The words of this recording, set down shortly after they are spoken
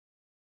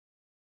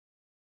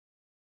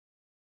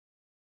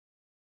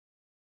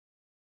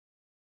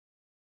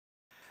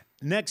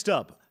Next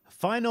up,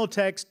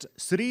 Finatext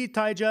Sri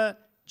Taija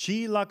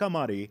Chi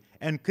Lakamari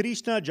and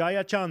Krishna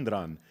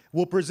Jayachandran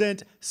will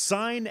present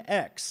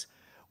SInX.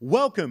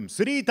 Welcome,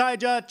 Sri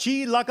Taija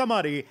Chi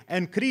Lakamari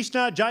and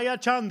Krishna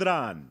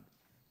Jayachandran.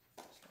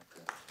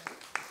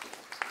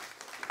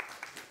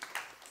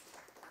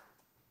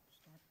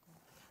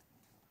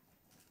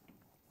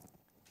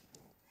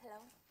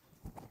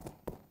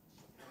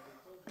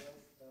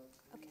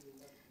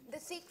 The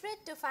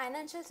secret to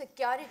financial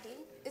security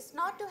is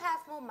not to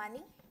have more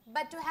money,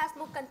 but to have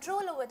more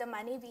control over the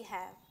money we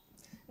have.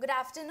 Good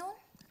afternoon,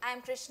 I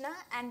am Krishna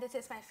and this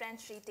is my friend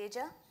Sri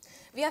Teja.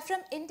 We are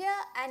from India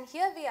and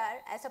here we are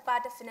as a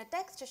part of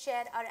Finatext to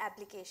share our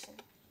application.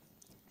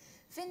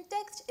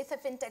 Finatext is a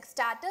fintech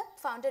startup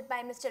founded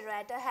by Mr.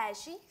 Ryota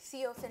Hayashi,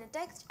 CEO of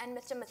Finatext, and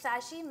Mr.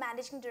 Masashi,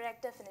 Managing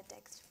Director of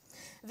Finatext.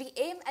 We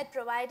aim at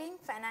providing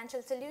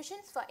financial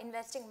solutions for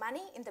investing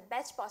money in the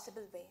best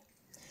possible way.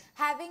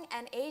 Having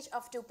an age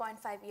of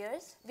 2.5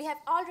 years, we have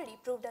already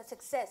proved our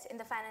success in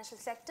the financial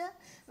sector.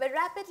 We're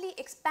rapidly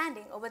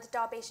expanding over the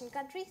top Asian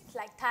countries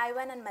like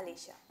Taiwan and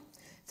Malaysia.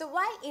 So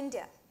why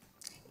India?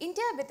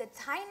 India, with its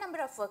high number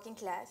of working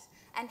class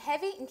and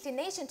heavy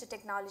inclination to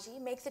technology,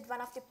 makes it one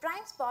of the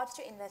prime spots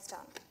to invest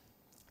on.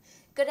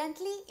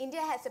 Currently,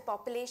 India has a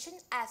population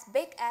as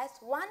big as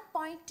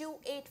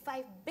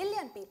 1.285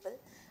 billion people,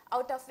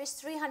 out of which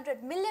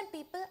 300 million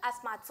people are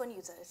smartphone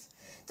users.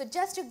 So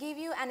just to give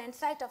you an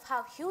insight of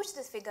how huge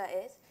this figure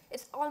is,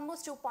 it's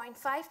almost 2.5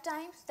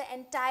 times the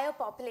entire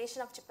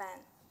population of Japan.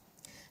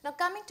 Now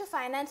coming to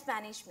finance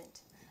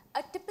management.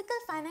 A typical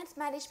finance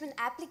management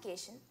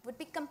application would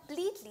be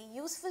completely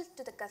useful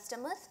to the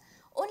customers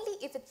only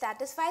if it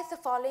satisfies the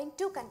following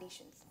two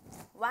conditions.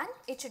 One,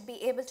 it should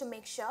be able to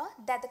make sure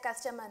that the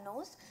customer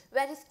knows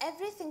where his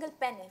every single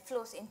penny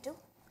flows into.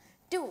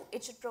 Two,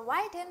 it should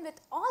provide him with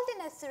all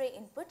the necessary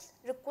inputs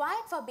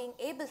required for being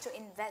able to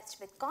invest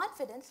with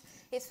confidence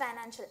his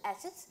financial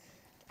assets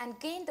and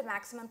gain the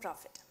maximum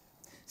profit.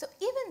 So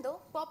even though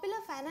popular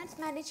finance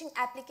managing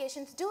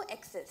applications do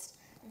exist,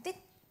 they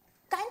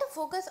kind of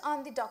focus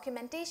on the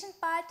documentation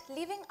part,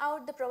 leaving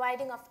out the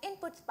providing of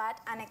inputs part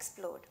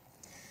unexplored.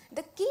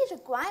 The key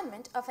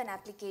requirement of an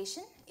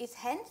application is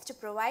hence to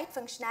provide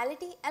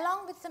functionality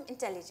along with some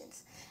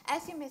intelligence.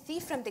 As you may see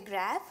from the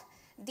graph,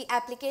 the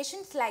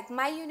applications like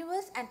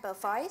MyUniverse and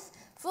Perfoise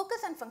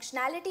focus on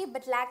functionality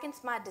but lack in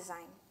smart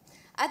design.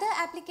 Other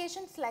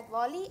applications like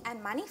Volley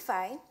and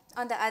Moneyfi,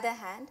 on the other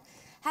hand,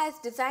 has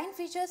design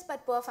features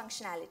but poor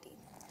functionality.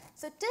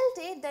 So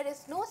till date, there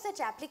is no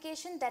such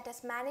application that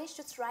has managed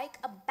to strike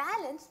a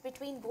balance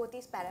between both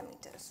these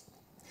parameters.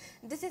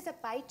 This is a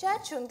pie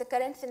chart showing the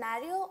current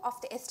scenario of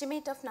the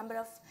estimate of number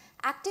of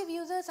active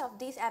users of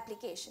these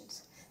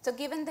applications. So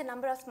given the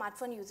number of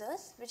smartphone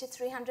users, which is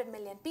 300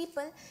 million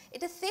people,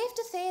 it is safe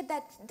to say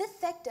that this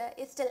sector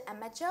is still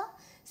amateur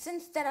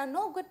since there are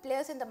no good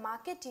players in the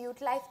market to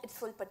utilize its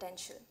full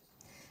potential.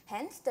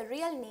 Hence, the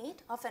real need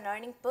of an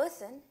earning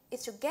person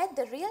is to get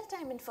the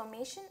real-time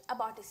information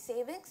about his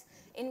savings,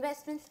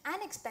 investments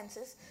and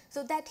expenses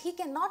so that he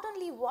can not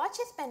only watch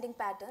his spending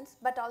patterns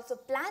but also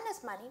plan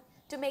his money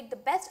to make the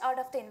best out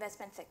of the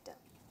investment sector.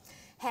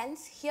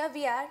 Hence, here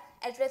we are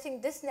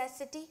addressing this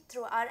necessity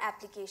through our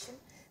application,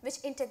 which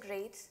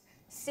integrates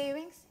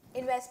savings,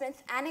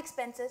 investments, and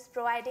expenses,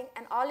 providing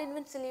an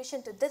all-in-one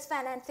solution to this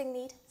financing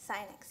need,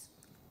 SInX.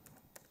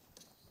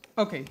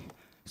 Okay,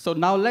 so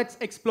now let's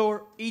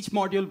explore each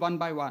module one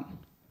by one.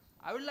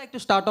 I would like to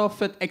start off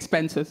with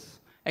expenses.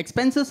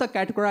 Expenses are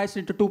categorized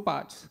into two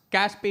parts,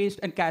 cash-based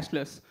and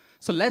cashless.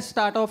 So let's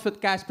start off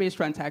with cash-based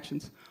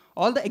transactions.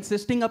 All the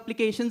existing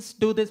applications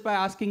do this by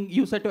asking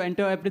user to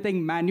enter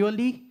everything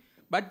manually,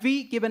 but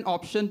we give an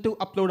option to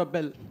upload a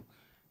bill,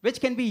 which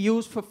can be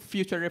used for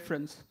future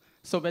reference.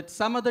 So with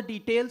some other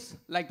details,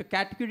 like the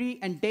category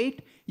and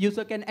date,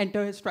 user can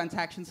enter his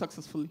transaction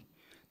successfully.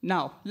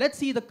 Now, let's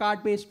see the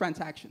card-based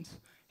transactions.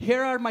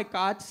 Here are my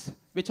cards,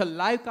 which are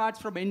live cards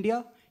from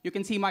India. You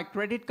can see my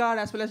credit card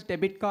as well as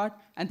debit card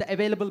and the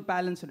available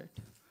balance in it.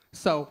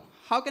 So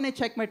how can I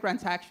check my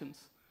transactions?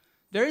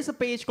 There is a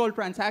page called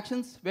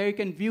Transactions where you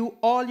can view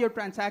all your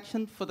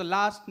transactions for the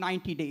last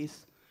 90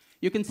 days.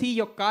 You can see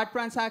your card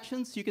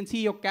transactions, you can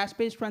see your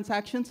cash-based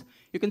transactions,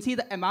 you can see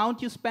the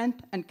amount you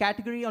spent and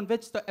category on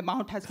which the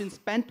amount has been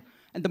spent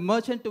and the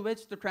merchant to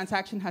which the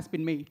transaction has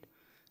been made.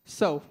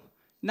 So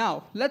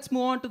now let's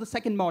move on to the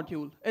second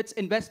module. It's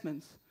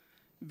investments.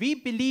 We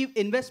believe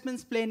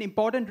investments play an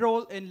important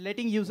role in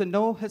letting user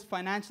know his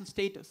financial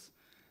status.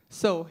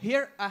 So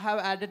here I have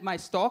added my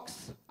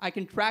stocks. I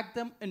can track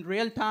them in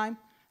real time.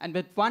 And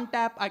with one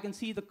tap, I can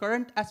see the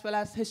current as well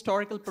as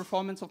historical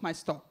performance of my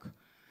stock.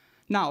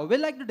 Now, we'd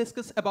like to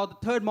discuss about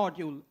the third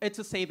module. It's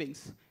a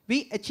savings.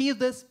 We achieve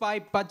this by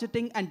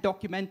budgeting and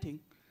documenting.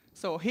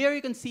 So here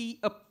you can see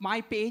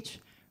my page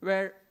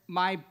where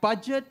my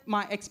budget,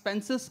 my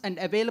expenses, and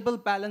available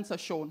balance are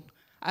shown.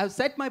 I have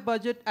set my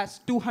budget as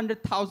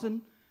 200,000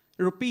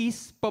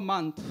 rupees per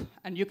month.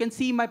 And you can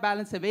see my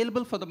balance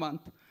available for the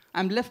month.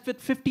 I'm left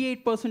with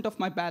 58% of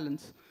my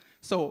balance.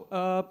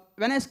 So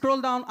when I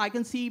scroll down, I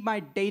can see my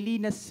daily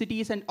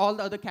necessities and all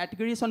the other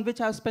categories on which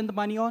I have spent the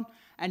money on,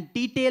 and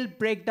detailed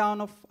breakdown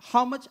of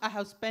how much I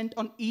have spent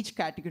on each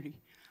category.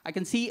 I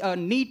can see a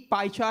neat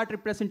pie chart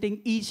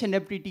representing each and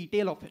every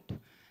detail of it.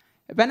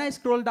 When I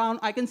scroll down,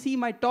 I can see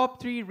my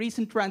top 3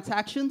 recent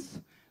transactions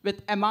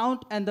with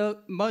amount and the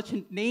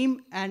merchant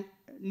name and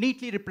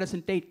neatly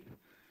represented.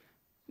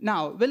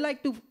 Now, we'd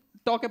like to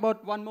talk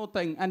about one more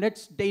thing, and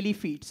it's daily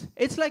feeds.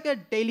 It's like a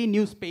daily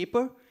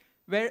newspaper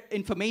where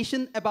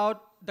information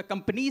about the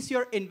companies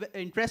you're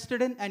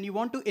interested in and you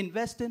want to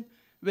invest in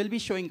will be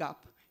showing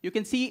up. You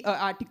can see an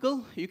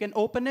article, you can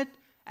open it,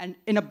 and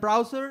in a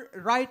browser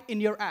right in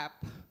your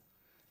app.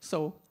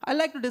 So I'd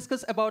like to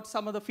discuss about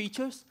some of the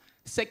features.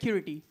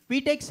 Security. We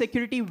take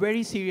security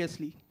very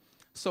seriously.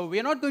 So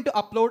we're not going to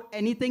upload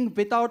anything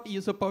without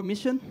user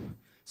permission.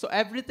 So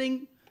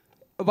everything,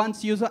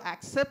 once user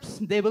accepts,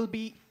 they will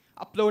be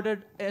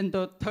uploaded in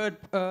the third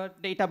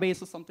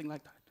database or something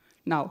like that.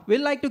 Now, we'd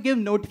like to give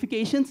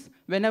notifications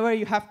whenever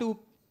you have to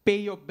pay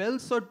your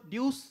bills or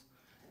dues.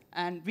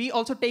 And we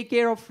also take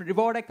care of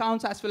reward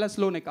accounts as well as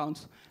loan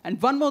accounts. And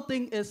one more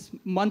thing is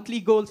monthly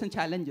goals and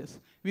challenges.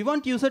 We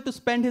want user to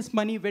spend his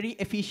money very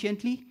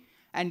efficiently,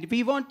 and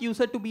we want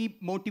user to be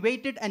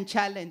motivated and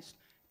challenged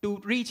to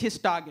reach his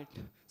target.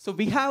 So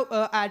we have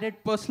added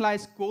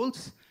personalized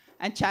goals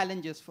and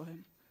challenges for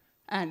him.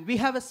 And we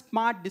have a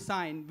smart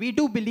design. We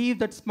do believe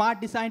that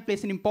smart design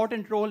plays an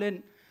important role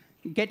in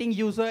getting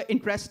user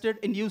interested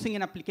in using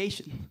an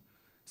application.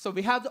 So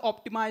we have the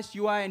optimized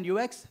UI and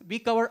UX. We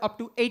cover up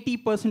to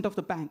 80% of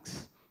the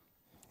banks.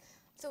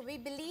 So we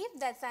believe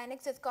that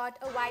SInX has got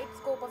a wide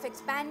scope of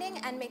expanding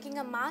and making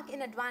a mark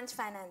in advanced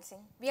financing.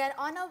 We are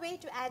on our way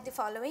to add the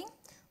following.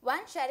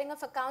 1, sharing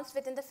of accounts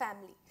within the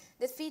family.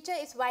 This feature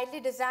is widely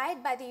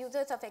desired by the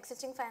users of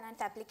existing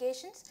finance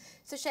applications.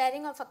 So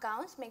sharing of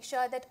accounts makes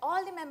sure that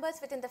all the members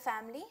within the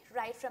family,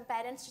 right from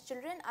parents to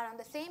children, are on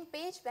the same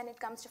page when it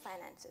comes to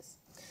finances.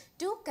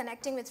 2,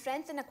 connecting with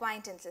friends and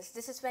acquaintances.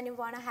 This is when you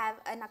want to have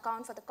an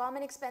account for the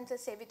common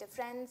expenses, say with your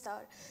friends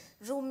or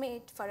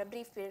roommate for a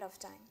brief period of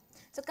time.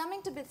 So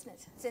coming to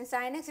business, since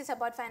SInX is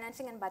about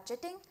financing and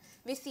budgeting,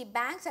 we see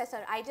banks as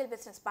our ideal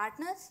business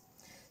partners.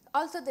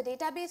 Also, the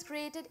database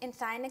created in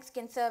SInX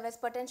can serve as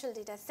potential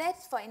data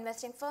sets for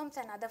investing firms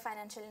and other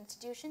financial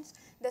institutions,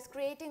 thus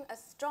creating a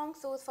strong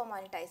source for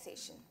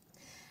monetization.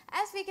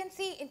 As we can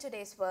see in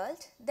today's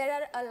world, there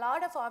are a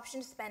lot of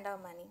options to spend our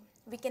money.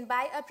 We can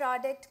buy a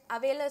product,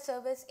 avail a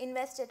service,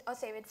 invest it, or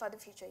save it for the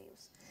future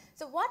use.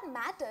 So what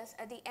matters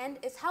at the end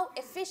is how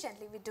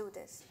efficiently we do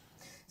this.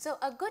 So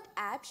a good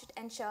app should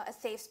ensure a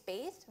safe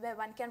space where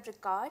one can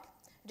record,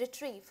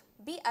 retrieve,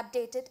 be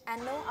updated,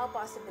 and know our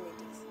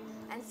possibilities.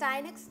 And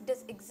SInX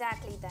does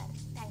exactly that.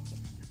 Thank you.